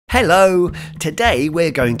Hello! Today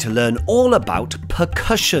we're going to learn all about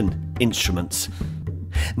percussion instruments.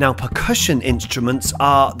 Now, percussion instruments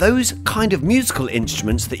are those kind of musical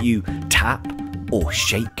instruments that you tap or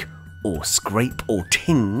shake or scrape or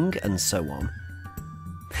ting and so on.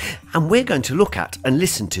 And we're going to look at and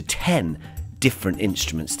listen to 10 different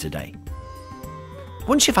instruments today.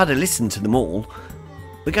 Once you've had a listen to them all,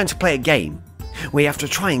 we're going to play a game where you have to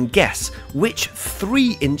try and guess which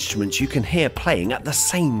 3 instruments you can hear playing at the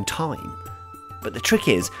same time. But the trick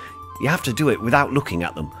is, you have to do it without looking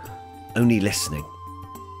at them, only listening.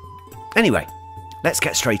 Anyway, let's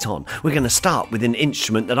get straight on. We're going to start with an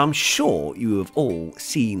instrument that I'm sure you have all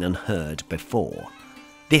seen and heard before.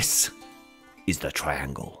 This is the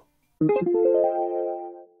triangle.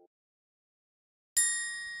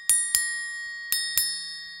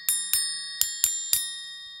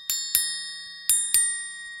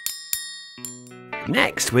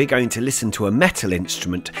 Next, we're going to listen to a metal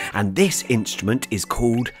instrument, and this instrument is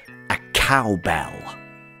called a cowbell.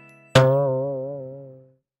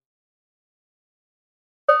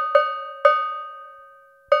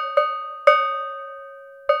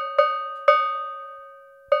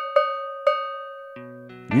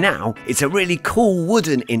 Now, it's a really cool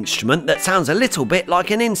wooden instrument that sounds a little bit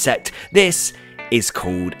like an insect. This is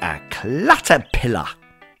called a Clatterpillar.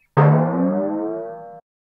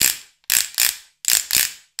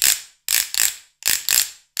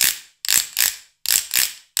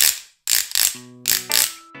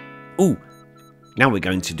 Ooh, now we're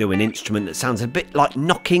going to do an instrument that sounds a bit like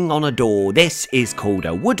knocking on a door. This is called a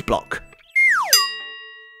woodblock.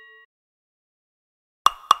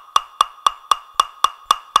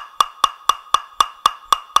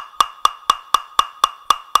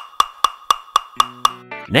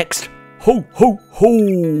 Next, ho ho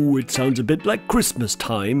ho, it sounds a bit like Christmas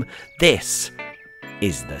time. This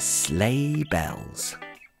is the Sleigh Bells.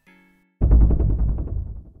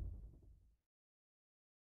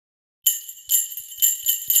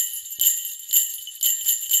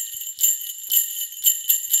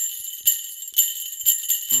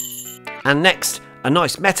 And next, a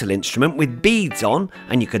nice metal instrument with beads on,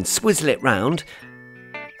 and you can swizzle it round,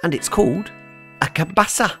 and it's called a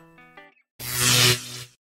Cabasa.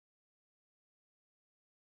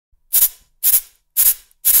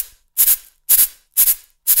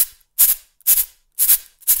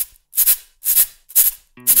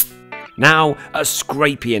 Now, a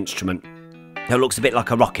scrapey instrument that looks a bit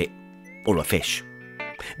like a rocket or a fish.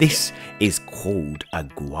 This is called a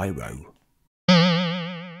Guiro.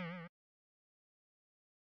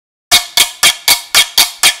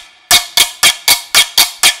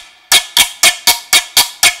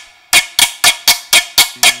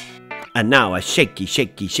 And now a shaky,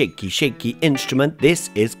 shaky, shaky, shaky instrument.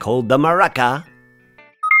 This is called the Maracas.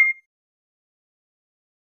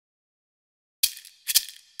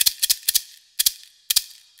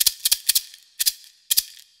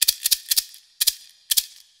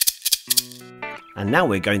 And now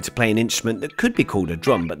we're going to play an instrument that could be called a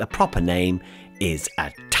drum, but the proper name is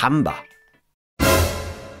a tambour.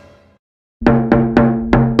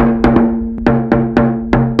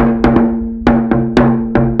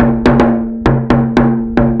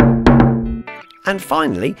 And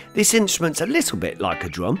finally, this instrument's a little bit like a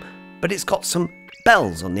drum, but it's got some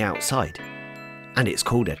bells on the outside. And it's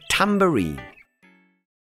called a tambourine.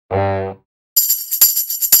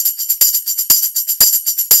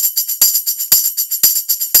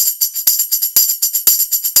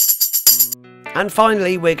 And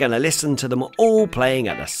finally, we're going to listen to them all playing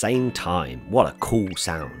at the same time. What a cool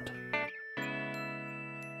sound.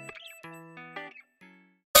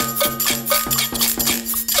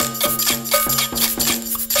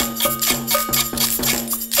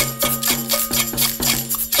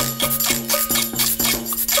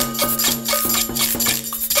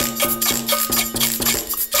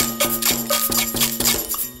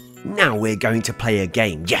 Now we're going to play a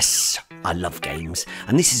game. Yes, I love games,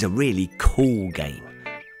 and this is a really cool game.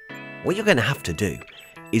 What you're going to have to do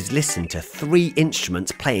is listen to 3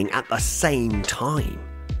 instruments playing at the same time.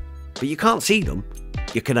 But you can't see them,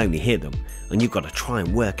 you can only hear them, and you've got to try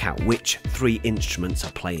and work out which 3 instruments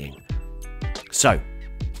are playing. So,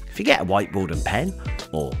 if you get a whiteboard and pen,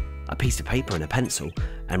 or a piece of paper and a pencil,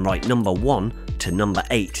 and write number 1 to number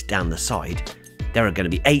 8 down the side, there are going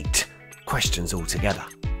to be 8 questions altogether.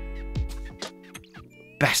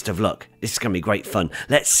 Best of luck, this is going to be great fun.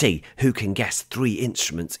 Let's see who can guess 3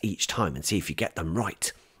 instruments each time and see if you get them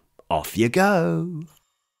right. Off you go!